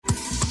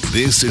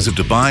This is a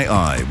Dubai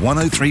Eye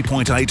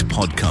 103.8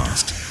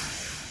 podcast.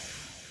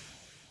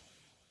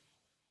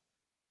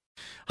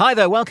 Hi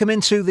there, welcome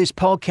into this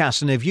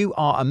podcast, and if you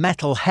are a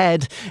metal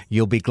head,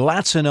 you'll be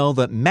glad to know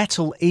that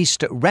Metal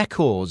East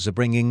Records are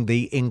bringing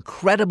the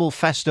incredible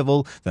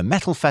festival, the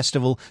Metal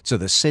Festival, to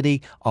the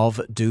city of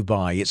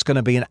Dubai. It's going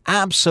to be an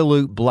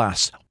absolute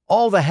blast.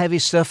 All the heavy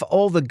stuff,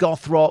 all the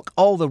goth rock,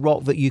 all the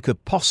rock that you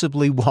could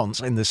possibly want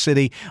in the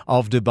city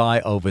of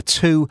Dubai over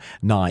 2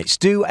 nights.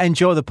 Do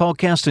enjoy the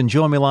podcast and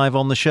join me live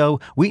on the show,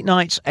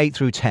 weeknights 8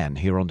 through 10,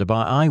 here on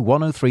Dubai Eye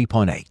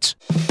 103.8.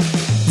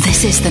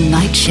 This is The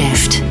Night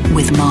Shift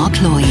with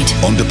Mark Lloyd.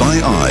 On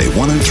Dubai Eye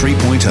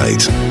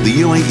 103.8,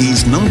 the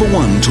UAE's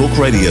 #1 talk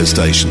radio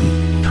station.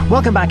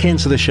 Welcome back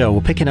into the show.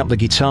 We're picking up the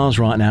guitars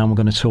right now, and we're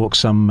going to talk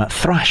some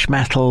thrash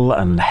metal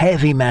and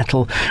heavy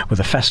metal with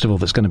a festival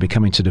that's going to be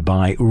coming to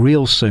Dubai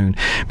real soon.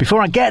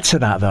 Before I get to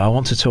that, though, I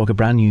want to talk a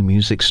brand new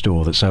music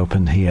store that's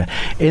opened here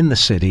in the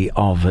city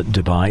of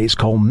Dubai. It's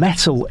called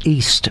Metal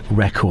East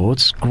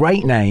Records.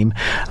 Great name.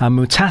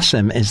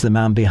 Mutassim is the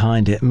man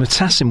behind it.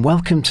 Mutassim,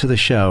 welcome to the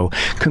show.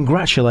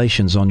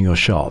 Congratulations on your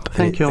shop.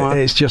 Thank you, Mark.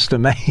 It's just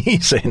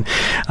amazing.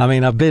 I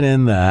mean, I've been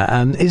in there,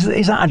 and is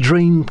that a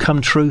dream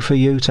come true for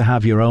you to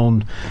have your own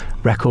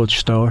record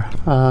store?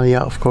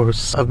 Yeah, of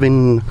course. I've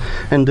been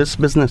in this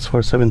business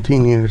for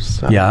 17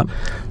 years.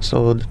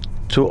 So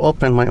to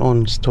open my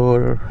own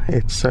store,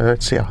 it's a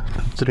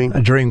dream.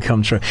 A dream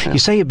come true. Yeah. You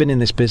say you've been in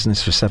this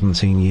business for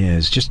 17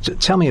 years. Just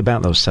tell me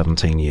about those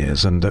 17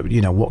 years and,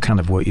 what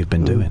kind of work you've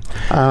been doing.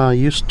 I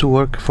used to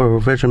work for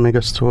Virgin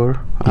Megastore.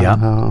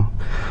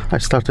 I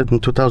started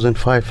in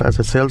 2005 as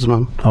a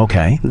salesman.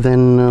 Okay.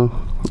 Then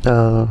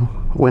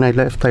when I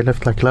left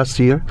like last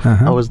year.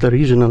 I was the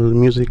regional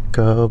music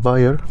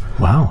buyer.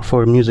 Wow.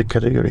 For music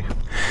category.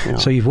 Yeah.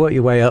 So you've worked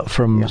your way up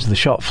from the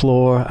shop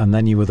floor, and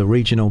then you were the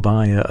regional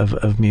buyer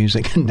of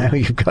music, and now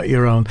you've got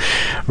your own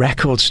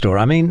record store.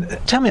 I mean,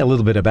 tell me a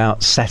little bit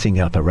about setting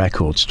up a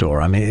record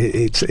store. I mean,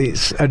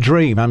 it's a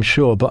dream, I'm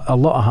sure, but a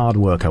lot of hard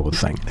work, I would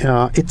think.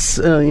 Yeah, it's,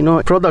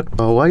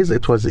 product-wise,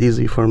 it was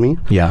easy for me.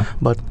 Yeah.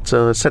 But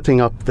setting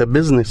up the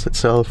business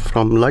itself,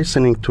 from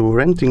licensing to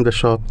renting the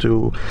shop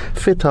to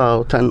fit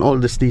out and all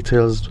these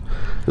details,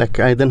 like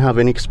I didn't have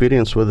any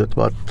experience with it,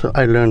 but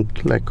I learned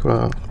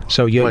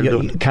So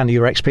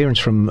your experience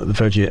from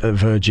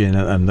Virgin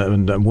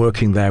and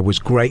working there was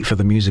great for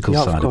the musical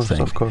side of things.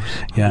 Of course.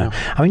 Yeah.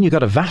 I mean, you've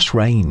got a vast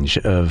range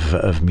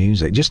of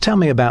music. Just tell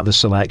me about the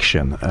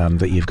selection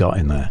that you've got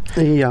in there.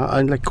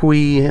 Yeah,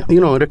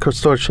 record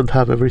store should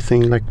have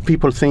everything. Like,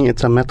 people think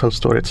it's a metal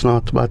store, it's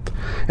not. But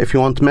if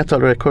you want metal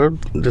record,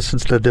 this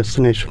is the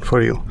destination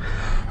for you.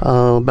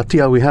 But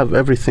yeah, we have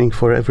everything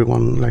for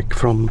everyone, like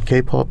from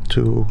K-pop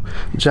to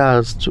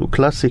jazz to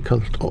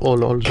classical, all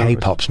genres.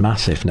 K-pop's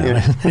massive now.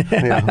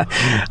 Yeah.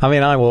 I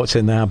mean, I walked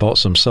in there, I bought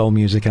some soul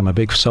music. I'm a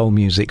big soul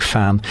music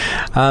fan.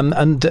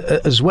 And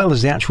as well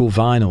as the actual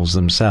vinyls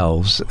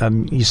themselves,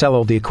 you sell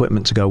all the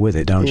equipment to go with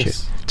it, don't you?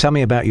 Tell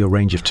me about your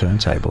range of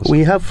turntables.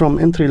 We have from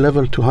entry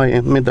level to high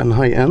end, mid and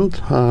high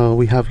end.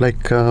 We have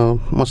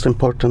most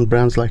important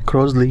brands like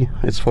Crosley.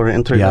 It's for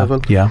entry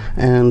level. Yeah.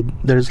 And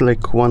there's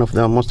one of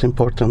the most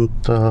important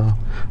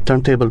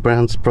turntable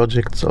brands,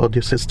 Projects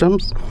Audio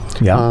Systems.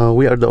 Yeah.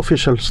 We are the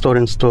official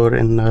store-in-store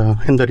in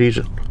the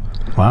region.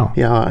 Wow.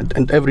 Yeah,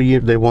 and every year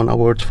they won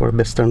awards for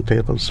best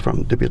turntables,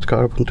 from Debut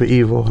Carbon to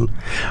Evo.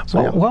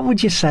 What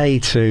would you say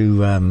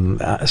to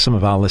some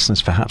of our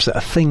listeners, perhaps, that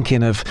are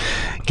thinking of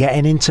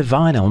getting into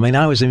vinyl? I mean,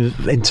 I was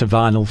into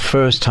vinyl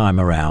first time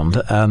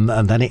around,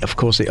 and then it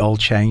all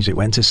changed. It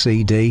went to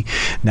CD.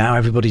 Now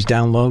everybody's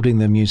downloading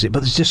the music,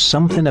 but there's just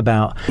something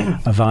about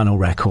a vinyl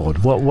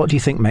record. What do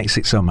you think makes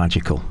it so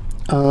magical?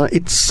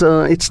 It's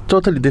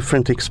totally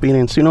different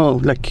experience.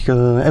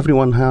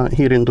 Everyone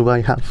here in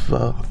Dubai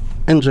have.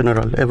 In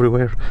general,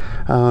 everywhere,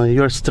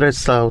 you're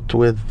stressed out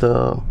with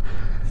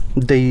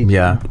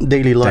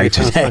daily life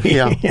and stuff.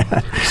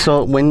 Yeah.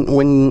 So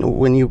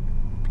when you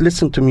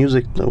listen to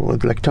music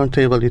with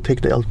turntable, you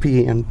take the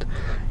LP and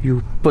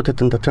you put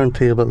it in the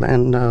turntable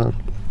and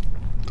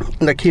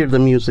hear the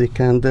music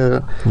and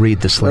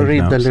read the sleeve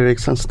notes. The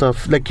lyrics and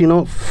stuff.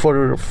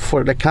 For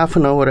half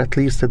an hour at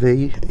least a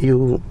day,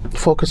 you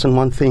focus on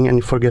one thing and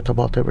you forget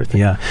about everything.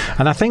 Yeah,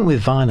 and I think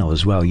with vinyl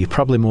as well, you're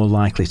probably more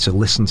likely to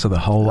listen to the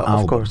whole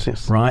album. Of course,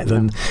 yes. Right?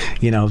 Than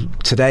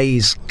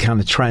today's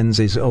kind of trends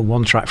is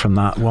one track from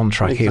that, one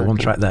track here, one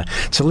track there.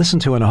 To listen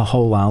to a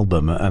whole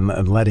album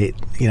and let it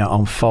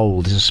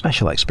unfold is a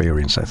special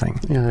experience, I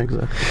think. Yeah,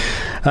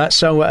 exactly.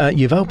 So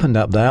you've opened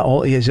up there,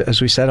 as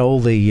we said,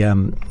 all the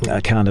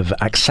kind of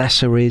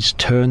accessories,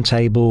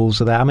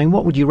 turntables are there. I mean,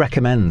 what would you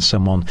recommend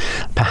someone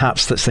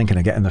perhaps that's thinking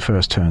of getting the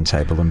first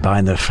turntable and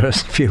buying their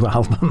first few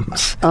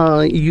albums?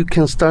 You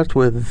can start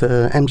with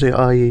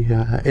MJI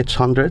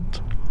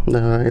H100.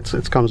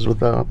 It comes with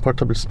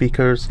portable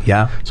speakers.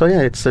 Yeah. So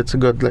it's a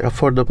good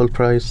affordable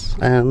price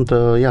and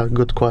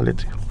good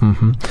quality.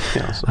 Mm-hmm.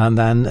 Yeah, so. And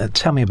then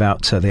tell me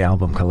about the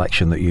album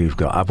collection that you've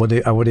got.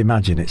 I would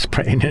imagine it's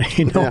pretty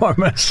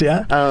enormous,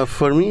 yeah?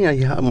 For me, I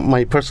have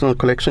my personal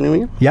collection, you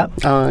mean? Yeah.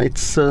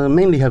 It's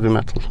mainly heavy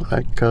metal,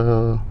 like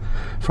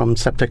from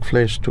Septic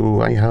Flesh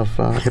to I have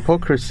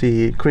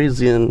Hypocrisy,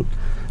 Crazy, and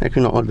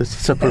all this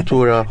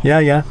Sepultura.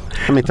 Yeah.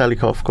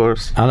 Metallica, of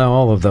course. I know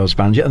all of those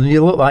bands. And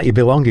you look like you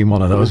belong in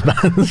one of those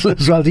bands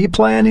as well. Do you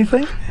play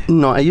anything?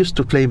 No, I used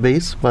to play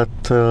bass, but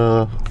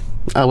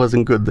I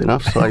wasn't good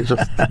enough, so I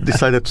just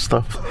decided to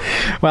stop.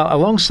 Well,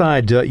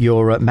 alongside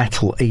your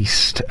Metal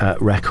East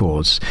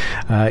records,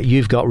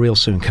 you've got real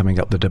soon coming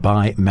up the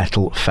Dubai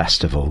Metal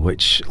Festival,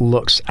 which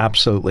looks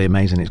absolutely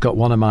amazing. It's got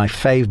one of my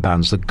fave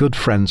bands, the good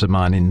friends of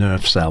mine in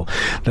Nerve Cell.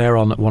 They're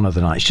on one of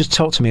the nights. Just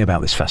talk to me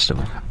about this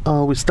festival.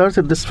 We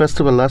started this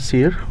festival last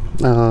year.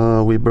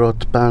 We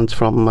brought bands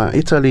from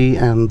Italy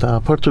and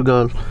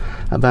Portugal,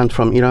 a band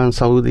from Iran,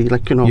 Saudi,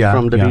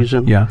 from the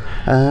region. Yeah.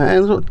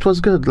 And it was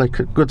good, like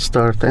a good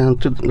start. And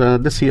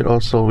this year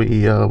also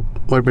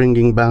we're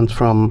bringing bands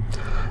from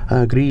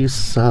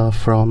Greece,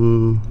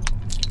 from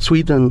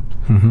Sweden,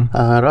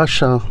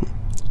 Russia,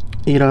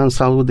 Iran,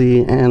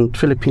 Saudi, and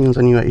Philippines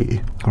and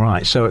UAE.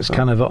 Right, so it's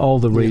kind of all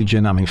the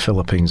region. I mean,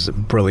 Philippines,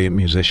 brilliant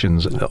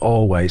musicians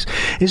always.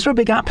 Is there a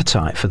big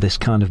appetite for this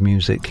kind of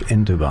music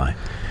in Dubai?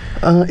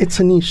 It's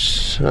a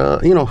niche,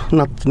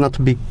 not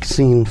a big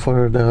scene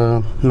for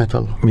the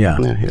metal. Yeah,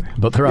 here.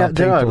 But there are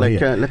people there are,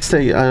 like, let's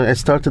say I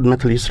started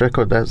Metal East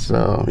Record as,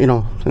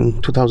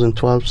 in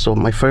 2012, so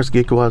my first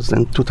gig was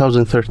in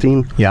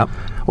 2013. Yeah.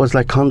 Was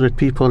like 100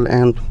 people,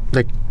 and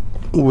like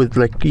with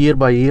like year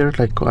by year,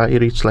 like I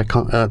reached like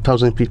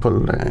 1,000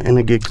 people in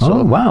a gig. So,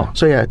 oh wow!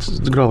 So yeah, it's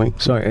growing.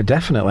 So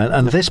definitely,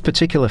 and this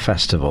particular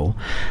festival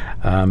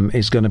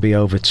is going to be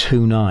over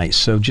 2 nights.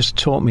 So just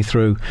talk me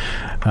through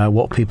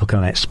what people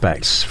can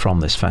expect from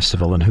this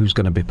festival and who's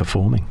going to be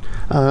performing.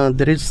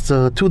 There is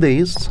 2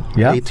 days,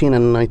 18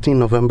 and 19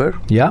 November.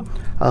 Yeah.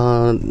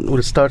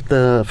 We'll start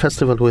the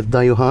festival with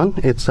Dayuhan.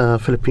 It's a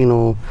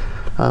Filipino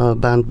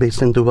band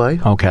based in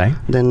Dubai. Okay.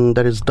 Then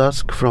there is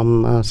Dusk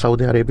from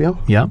Saudi Arabia.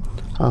 Yeah.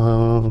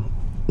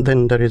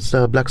 Then there is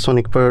Black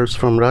Sonic Pearls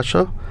from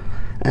Russia,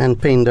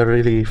 and Pain, they're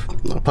really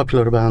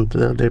popular band.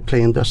 They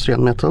play industrial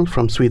metal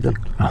from Sweden.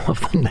 I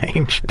love the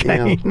name,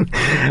 Pain.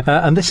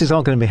 Yeah. And this is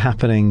all going to be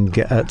happening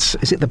at,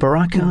 is it the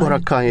Boracay?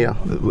 Boracay, yeah.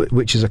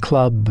 Which is a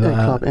club?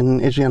 Club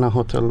in Asiana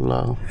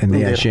Hotel. In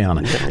the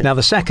Asiana. Yeah. Now,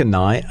 the second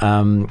night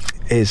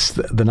is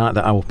the night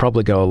that I will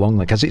probably go along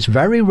there, because it's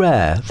very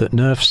rare that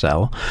Nerve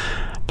Cell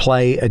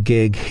play a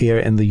gig here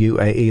in the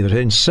UAE. They're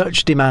in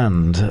such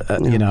demand,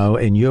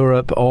 in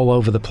Europe, all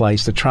over the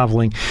place. They're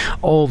travelling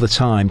all the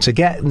time. To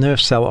get Nerve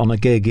Cell on a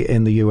gig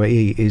in the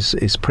UAE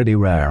is pretty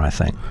rare, I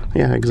think.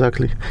 Yeah,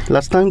 exactly.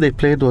 Last time they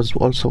played was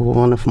also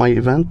one of my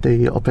events.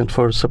 They opened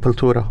for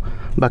Sepultura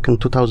back in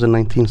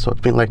 2019, so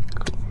it's been like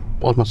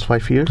almost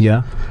 5 years.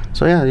 Yeah.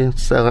 So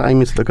I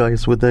miss the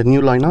guys with the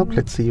new lineup.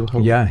 Let's see how.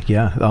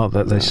 Yeah. Oh,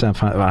 they sound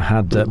fun. I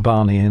had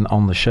Barney in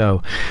on the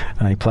show,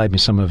 and he played me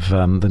some of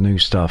the new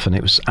stuff, and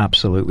it was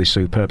absolutely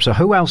superb. So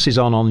who else is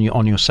on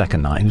your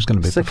second night? Who's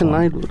going to be performing? Second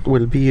night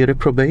will be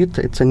Reprobate.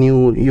 It's a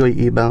new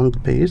UAE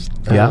band based.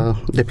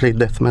 They play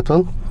death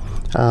metal.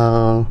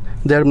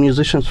 They're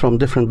musicians from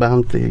different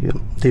bands.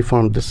 They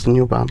formed this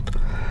new band,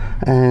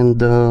 and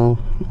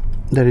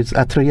there is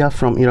Atreya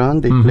from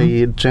Iran. They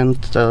play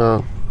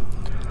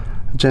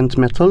gent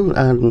metal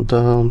and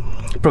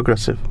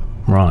progressive.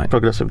 Right.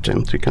 Progressive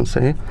gent, you can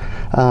say.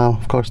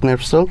 Of course,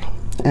 Nerve Cell.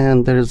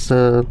 And there is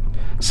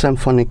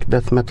symphonic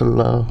death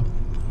metal,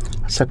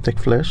 Septic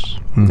Flesh.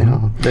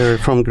 They're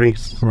from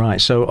Greece. Right,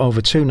 so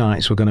over 2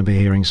 nights we're going to be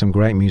hearing some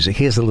great music.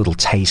 Here's a little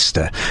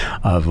taster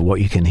of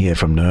what you can hear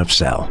from Nerve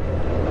Cell.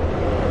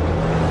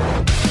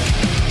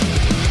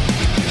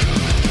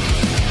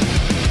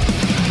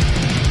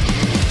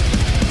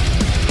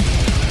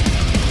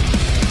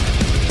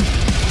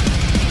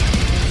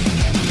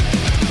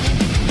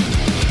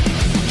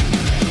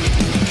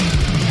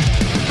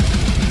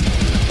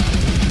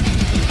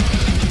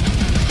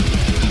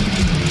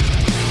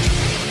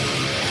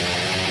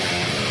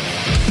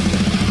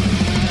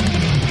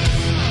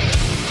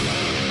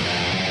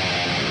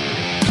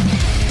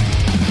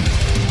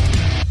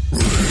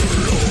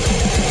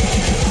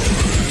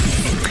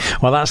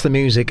 Well, that's the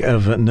music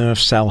of Nerve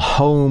Cell,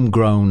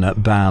 homegrown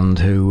band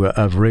who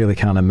have really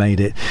kind of made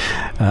it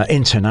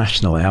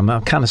internationally. I'm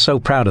kind of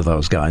so proud of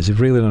those guys. They've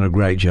really done a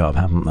great job,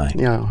 haven't they?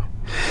 Yeah.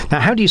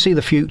 Now, how do you see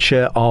the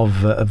future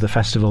of the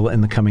festival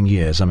in the coming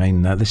years? I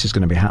mean, this is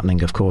going to be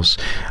happening, of course.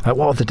 What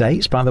are the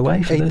dates, by the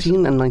way? For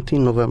 18 and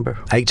 19 November.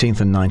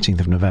 18th and 19th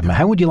of November.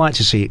 How would you like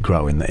to see it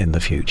grow in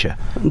the future?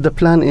 The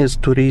plan is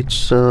to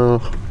reach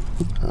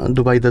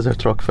Dubai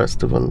Desert Rock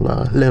Festival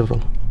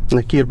level.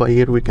 Like year by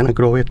year, we're going to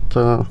grow it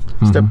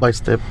step by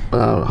step,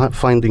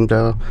 finding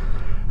the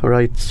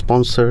right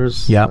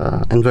sponsors,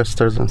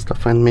 investors and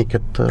stuff, and make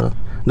it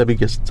the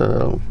biggest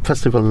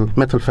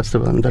metal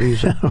festival in the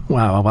region.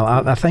 Wow, well,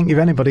 I think if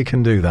anybody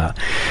can do that,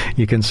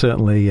 you can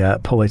certainly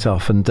pull it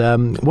off.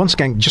 And once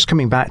again, just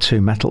coming back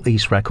to Metal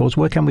East Records,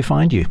 where can we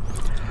find you?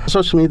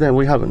 Social media,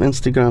 we have an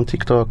Instagram,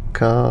 TikTok,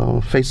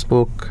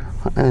 Facebook,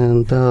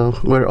 and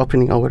we're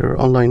opening our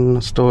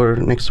online store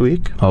next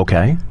week.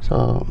 Okay.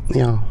 So,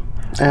 yeah.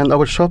 And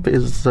our shop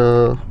is...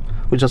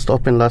 we just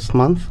opened last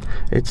month.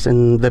 It's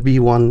in the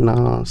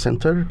B1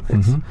 Center.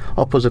 It's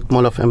opposite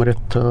Mall of Emirate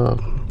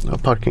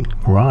parking.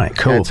 Right,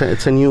 cool. Yeah,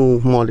 it's a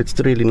new mall. It's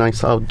really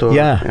nice outdoor.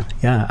 Yeah.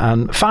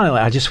 And finally,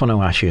 I just want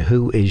to ask you,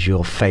 who is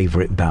your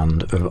favourite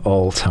band of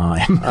all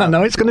time? I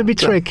know it's going to be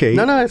tricky.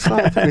 No, it's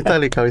not.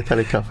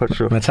 Metallica for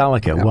sure.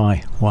 Metallica,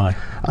 yeah. Why?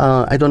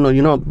 I don't know.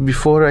 You know,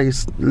 before I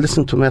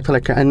listened to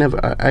Metallica,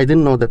 I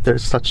didn't know that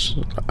there's such...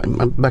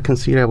 back in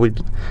Syria,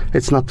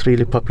 it's not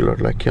really popular,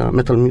 like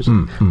metal music.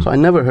 So I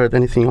never heard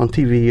anything on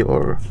TV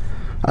or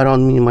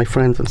around me, my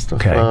friends and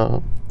stuff,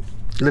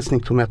 listening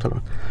to metal.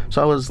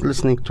 So I was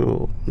listening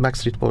to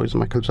Backstreet Boys,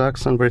 Michael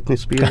Jackson, Britney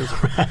Spears.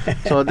 Right.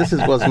 So this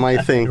was my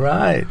thing.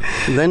 Right.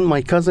 Then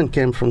my cousin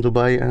came from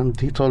Dubai and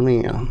he told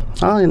me,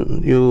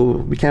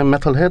 you became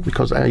metalhead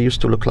because I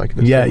used to look like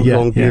this.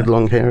 Long beard,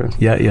 long hair.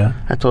 Yeah.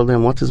 I told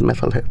him, what is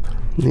metalhead?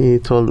 He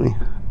told me,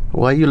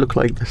 why you look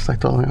like this? I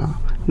told him,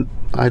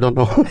 I don't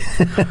know.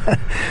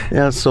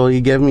 Yeah, so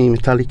he gave me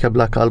Metallica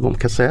Black Album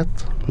cassette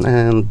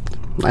and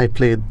I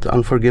played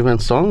Unforgiven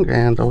song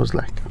and I was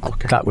like,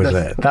 okay. That was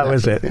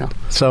it. Yeah.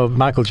 So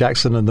Michael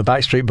Jackson and the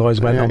Backstreet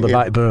Boys went on the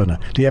back burner.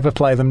 Do you ever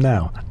play them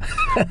now?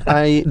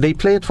 They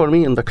play it for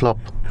me in the club.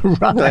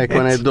 Right. Like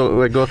when I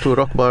go to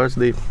rock bars,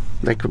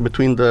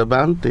 between the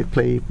band, they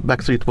play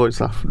Backstreet Boys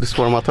stuff. This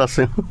for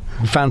Mu'tasim.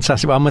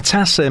 Fantastic. Well,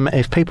 Mu'tasim,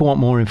 if people want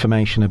more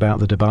information about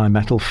the Dubai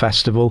Metal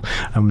Festival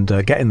and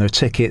getting their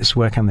tickets,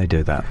 where can they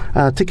do that?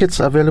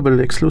 Tickets available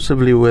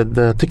exclusively with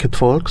Ticket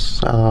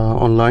Folks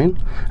online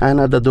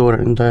and at the door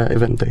in the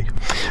event day.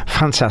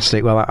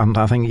 Fantastic. Well,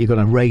 I think you're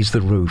going to raise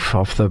the roof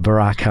off the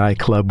Barakai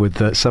Club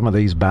with some of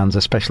these bands,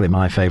 especially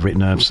my favourite,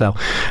 Nerve Cell.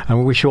 And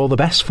we wish you all the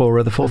best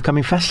for the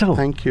forthcoming festival.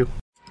 Thank you.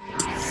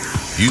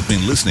 You've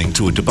been listening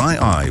to a Dubai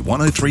Eye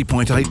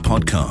 103.8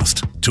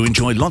 podcast. To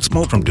enjoy lots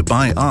more from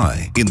Dubai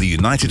Eye in the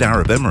United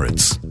Arab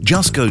Emirates,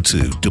 just go to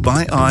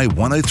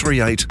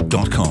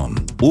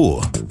DubaiEye1038.com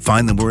or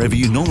find them wherever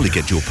you normally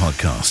get your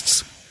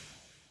podcasts.